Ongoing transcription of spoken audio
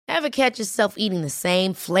Ever catch yourself eating the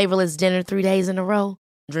same flavorless dinner 3 days in a row?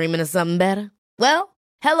 Dreaming of something better? Well,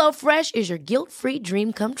 HelloFresh is your guilt-free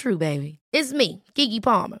dream come true, baby. It's me, Keke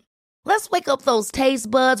Palmer. Let's wake up those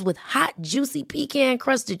taste buds with hot, juicy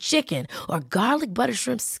pecan-crusted chicken or garlic butter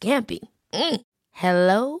shrimp scampi.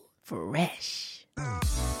 Hello Fresh.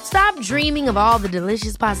 Stop dreaming of all the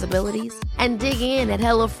delicious possibilities and dig in at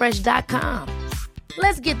HelloFresh.com.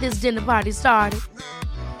 Let's get this dinner party started.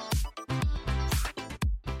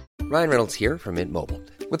 Ryan Reynolds here from Mint Mobile.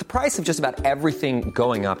 With the price of just about everything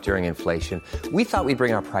going up during inflation, we thought we'd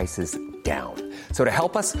bring our prices down. So to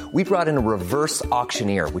help us, we brought in a reverse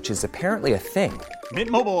auctioneer, which is apparently a thing. Mint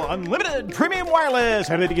Mobile Unlimited Premium Wireless.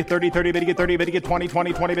 How to get 30, 30, bit to get 30, bit to get 20,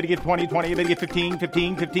 20, 20, bit to get 20, 20, bit to get 15,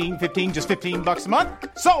 15, 15, 15, just $15 a month?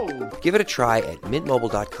 Sold! Give it a try at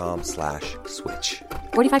mintmobile.com/switch.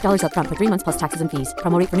 $45 up front for 3 months plus taxes and fees.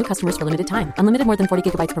 Promo rate for new customers for limited time. Unlimited more than 40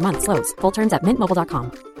 gigabytes per month. Slows full terms at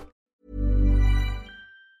mintmobile.com.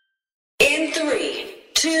 In 3,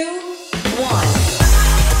 2, 1.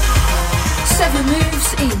 7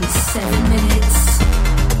 moves in 7 minutes.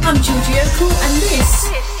 I'm Georgie O'Cool and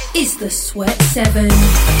this is the Sweat 7. You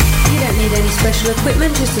don't need any special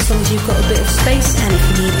equipment, just as long as you've got a bit of space, and if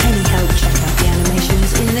you need any help, check out the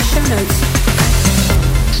animations in the show notes.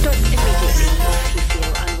 Stop immediately if you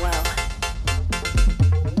feel unwell.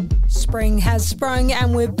 Spring has sprung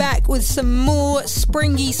and we're back with some more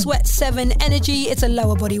springy Sweat 7 energy. It's a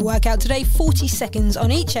lower body workout today, 40 seconds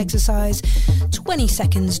on each exercise, 20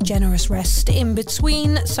 seconds generous rest in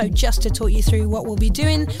between. So just to talk you through what we'll be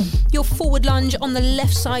doing, your forward lunge on the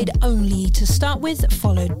left side only to start with,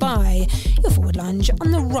 followed by your forward lunge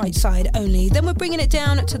on the right side only. Then we're bringing it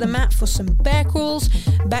down to the mat for some bear crawls,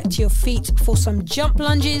 back to your feet for some jump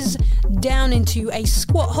lunges, down into a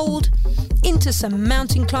squat hold, into some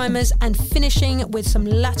mountain climbers, and finishing with some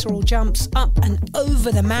lateral jumps up and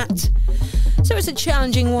over the mat. So it's a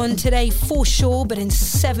challenging one today for sure, but in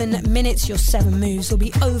 7 minutes your 7 moves will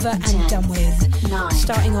be over and done with. 9,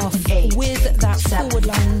 Starting off 8, with that 7, forward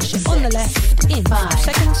lunge on the left in 5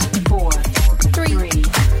 seconds. 4, 3,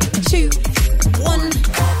 2, 1.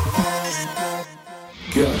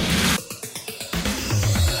 Go.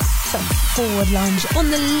 So forward lunge on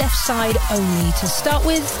the left side only to start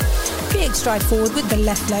with. Big stride forward with the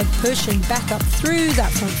left leg, pushing back up through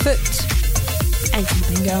that front foot. And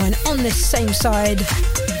keeping going on this same side.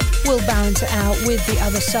 We'll balance it out with the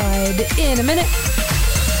other side in a minute.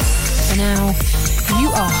 For now,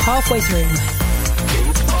 you are halfway through.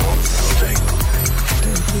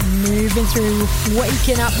 Keep moving through,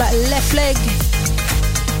 waking up that left leg.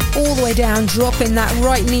 All the way down, dropping that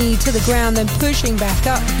right knee to the ground, then pushing back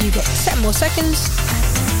up. You've got 7 more seconds.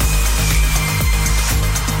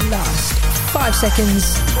 Last 5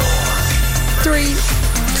 seconds. 3,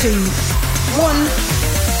 2, 1.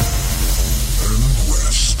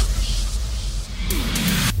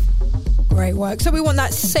 Great work. So we want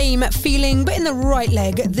that same feeling, but in the right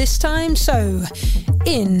leg this time. So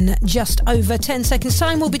in just over 10 seconds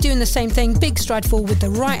time, we'll be doing the same thing. Big stride forward with the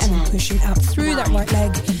right and then pushing up through that right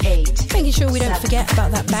leg. 8, Making sure we don't forget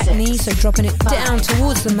about that back knee. So dropping it down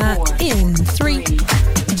towards the mat in 3,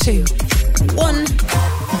 2, 1.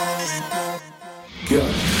 Go.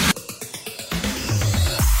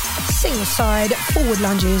 Single side forward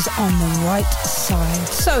lunges on the right side.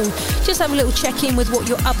 So just have a little check-in with what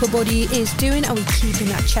your upper body is doing. Are we keeping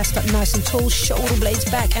that chest up nice and tall, shoulder blades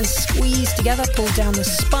back and squeeze together, pull down the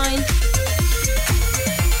spine.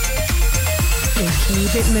 And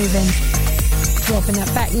keep it moving. Dropping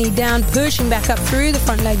that back knee down, pushing back up through the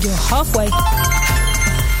front leg. You're halfway.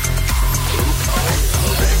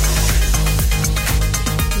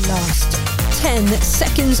 Last 10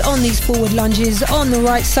 seconds on these forward lunges on the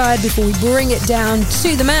right side before we bring it down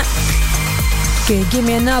to the mat. Good, give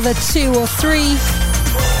me another 2 or 3.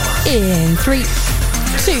 In 3,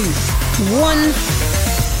 2, 1.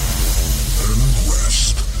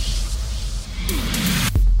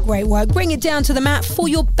 Great work. Bring it down to the mat for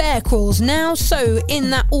your bear crawls now. So in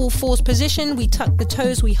that all fours position, we tuck the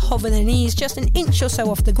toes, we hover the knees just an inch or so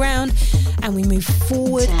off the ground, and we move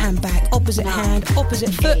forward and back. Opposite hand,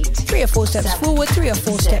 opposite foot. 3 or 4 steps forward, 3 or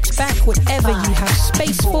 4 steps back, whatever you have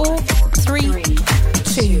space for. 3,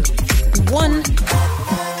 2, 1.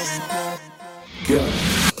 Go.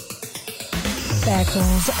 Bear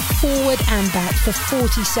crawls forward and back for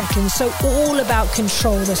 40 seconds. So all about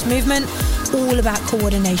control, this movement, all about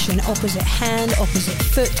coordination. Opposite hand, opposite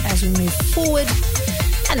foot as we move forward.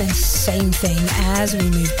 And then same thing as we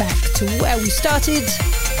move back to where we started.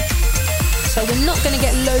 So we're not going to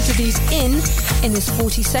get loads of these in this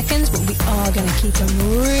 40 seconds, but we are going to keep them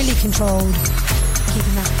really controlled.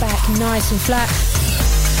 Keeping that back nice and flat.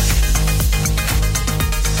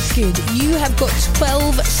 Good. You have got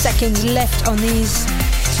 12 seconds left on these.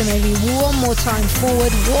 So maybe one more time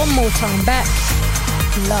forward, one more time back.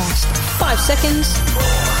 Last 5 seconds.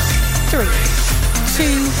 3,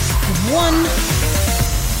 2, 1.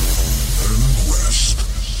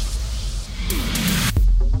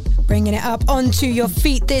 Bringing it up onto your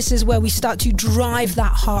feet. This is where we start to drive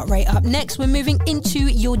that heart rate up. Next, we're moving into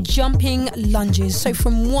your jumping lunges. So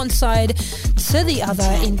from one side to the other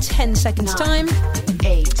in 10 seconds time.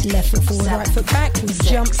 8, Left foot forward, 7, right foot back. We 6,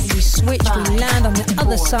 jump, we switch, 5, we land on the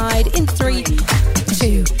other 4, side in 3,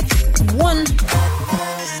 2, 1.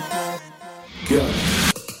 Go.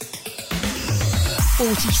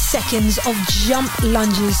 40 seconds of jump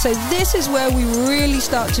lunges. So this is where we really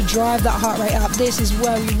start to drive that heart rate up. This is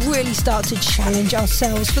where we really start to challenge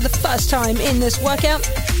ourselves for the first time in this workout.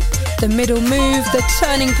 The middle move, the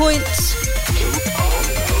turning points.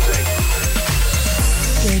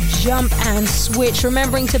 Good jump and switch,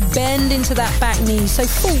 remembering to bend into that back knee. So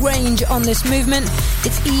full range on this movement.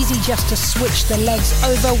 It's easy just to switch the legs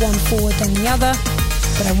over, one forward then the other.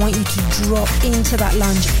 But I want you to drop into that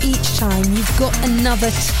lunge each time. You've got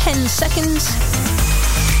another 10 seconds.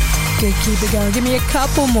 Good, keep it going. Give me a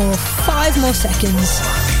couple more. 5 more seconds.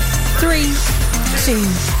 3, 2,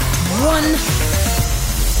 1.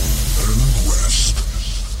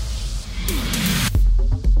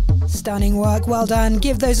 Stunning work, well done.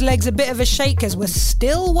 Give those legs a bit of a shake as we're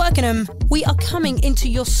still working them. We are coming into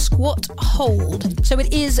your squat hold. So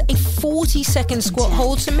it is a 40-second squat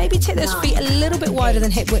hold, so maybe take those feet a little bit wider than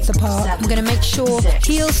hip width apart. I'm going to make sure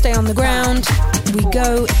heels stay on the ground. We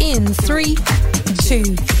go in 3,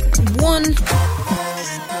 2, 1.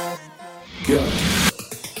 Go.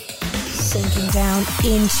 Sinking down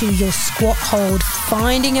into your squat hold,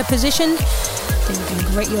 finding a position that you can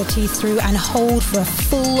grit your teeth through and hold for a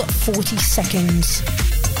full 40 seconds.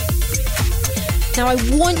 Now I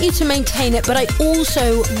want you to maintain it, but I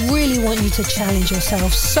also really want you to challenge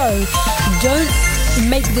yourself. So don't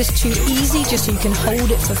make this too easy just so you can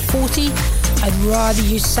hold it for 40. I'd rather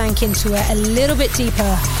you sank into it a little bit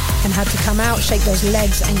deeper and had to come out, shake those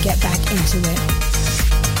legs and get back into it.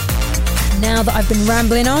 Now that I've been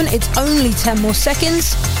rambling on, it's only 10 more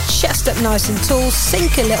seconds. Chest up nice and tall,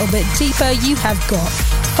 sink a little bit deeper. You have got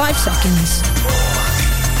 5 seconds.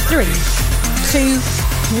 3, 2,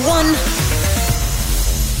 1.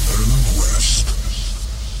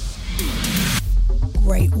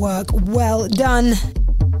 Great work, well done.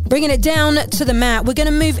 Bringing it down to the mat, we're going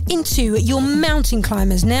to move into your mountain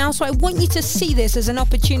climbers now. So I want you to see this as an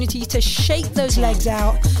opportunity to shake those legs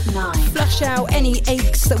out, 9, flush out any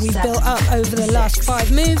aches that we've built up over the last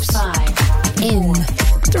 5 moves. 5, In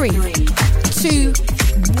 3, 2,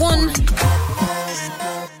 1.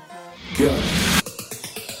 Go.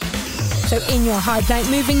 So in your high plank,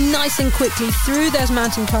 moving nice and quickly through those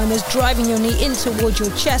mountain climbers, driving your knee in towards your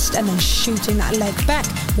chest and then shooting that leg back.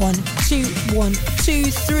 1, 2, 1, 2,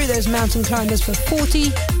 through those mountain climbers for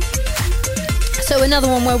 40. So another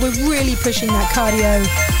one where we're really pushing that cardio.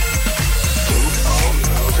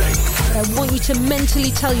 But I want you to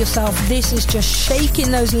mentally tell yourself this is just shaking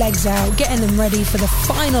those legs out, getting them ready for the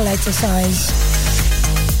final exercise.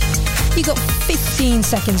 You got 15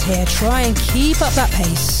 seconds here. Try and keep up that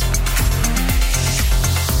pace.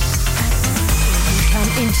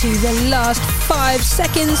 Into the last 5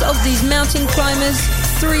 seconds of these mountain climbers.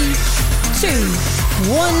 3, 2,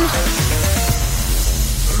 1.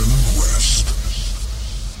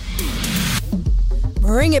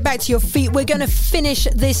 Bring it back to your feet. We're going to finish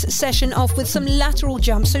this session off with some lateral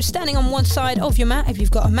jumps. So standing on one side of your mat, if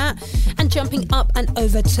you've got a mat, and jumping up and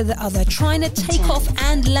over to the other. Trying to take off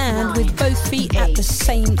and land with both feet at the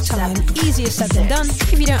same time. Easier said than done.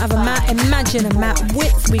 If you don't have a mat, imagine a mat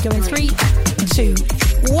width. We go in 3, 2,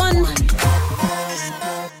 1.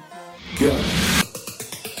 Go.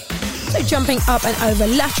 So jumping up and over,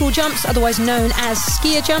 lateral jumps, otherwise known as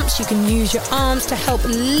skier jumps. You can use your arms to help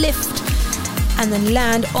lift and then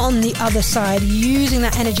land on the other side, using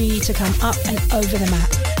that energy to come up and over the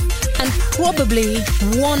mat. And probably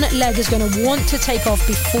one leg is going to want to take off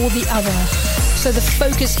before the other. So the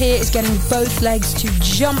focus here is getting both legs to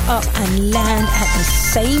jump up and land at the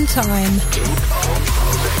same time.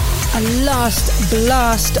 A last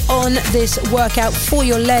blast on this workout for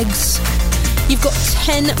your legs. You've got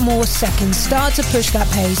 10 more seconds. Start to push that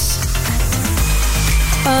pace.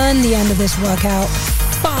 And the end of this workout.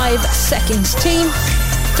 5 seconds, team.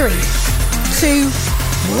 3, 2,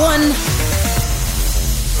 1.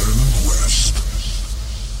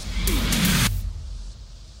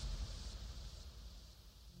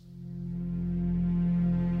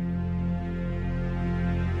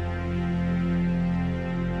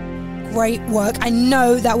 Great work. I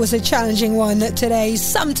know that was a challenging one today.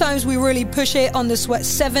 Sometimes we really push it on the Sweat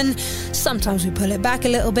 7. Sometimes we pull it back a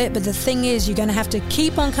little bit. But the thing is, you're going to have to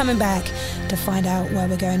keep on coming back to find out where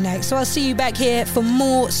we're going next. So I'll see you back here for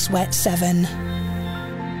more Sweat 7.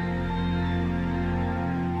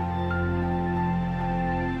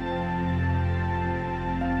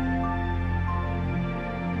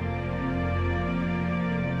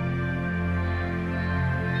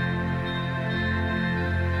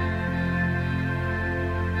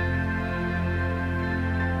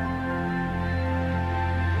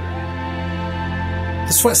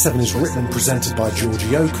 The Sweat 7 is written and presented by Georgie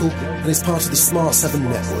Okell and is part of the Smart 7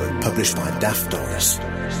 network, published by Daft Doris.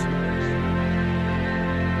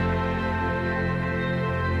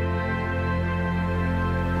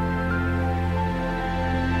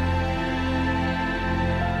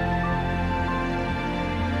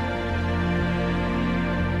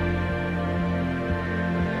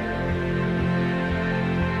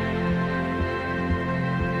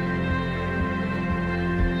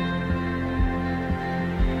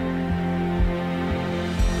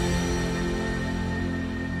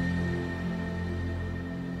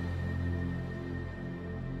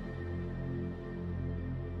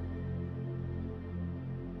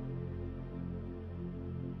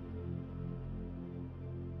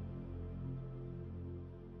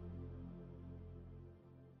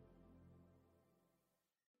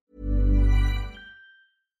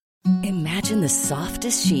 Imagine the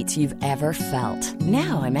softest sheets you've ever felt.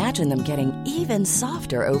 Now imagine them getting even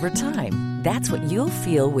softer over time. That's what you'll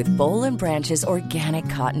feel with Boll & Branch's organic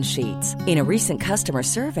cotton sheets. In a recent customer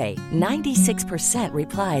survey, 96%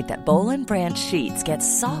 replied that Boll & Branch sheets get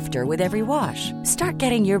softer with every wash. Start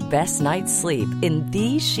getting your best night's sleep in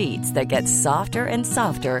these sheets that get softer and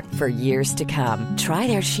softer for years to come. Try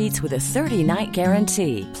their sheets with a 30-night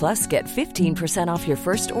guarantee. Plus, get 15% off your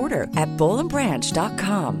first order at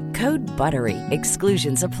bollandbranch.com. Code BUTTERY.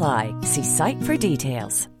 Exclusions apply. See site for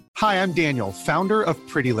details. Hi, I'm Daniel, founder of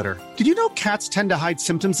Pretty Litter. Did you know cats tend to hide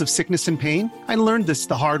symptoms of sickness and pain? I learned this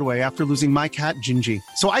the hard way after losing my cat, Gingy.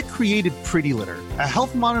 So I created Pretty Litter, a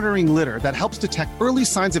health monitoring litter that helps detect early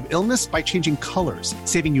signs of illness by changing colors,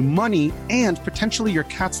 saving you money and potentially your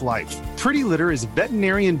cat's life. Pretty Litter is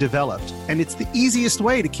veterinarian developed, and it's the easiest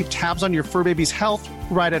way to keep tabs on your fur baby's health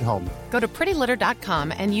right at home. Go to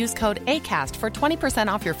prettylitter.com and use code ACAST for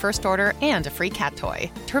 20% off your first order and a free cat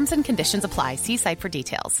toy. Terms and conditions apply. See site for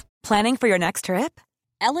details. Planning for your next trip?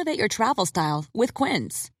 Elevate your travel style with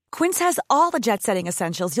Quince. Quince has all the jet-setting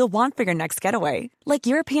essentials you'll want for your next getaway, like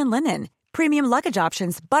European linen, premium luggage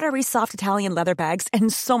options, buttery soft Italian leather bags,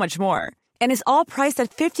 and so much more. And is all priced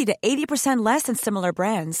at 50 to 80% less than similar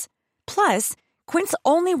brands. Plus, Quince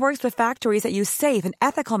only works with factories that use safe and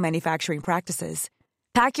ethical manufacturing practices.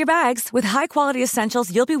 Pack your bags with high-quality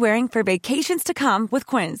essentials you'll be wearing for vacations to come with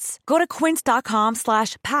Quince. Go to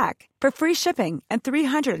quince.com/pack for free shipping and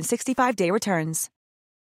 365-day returns.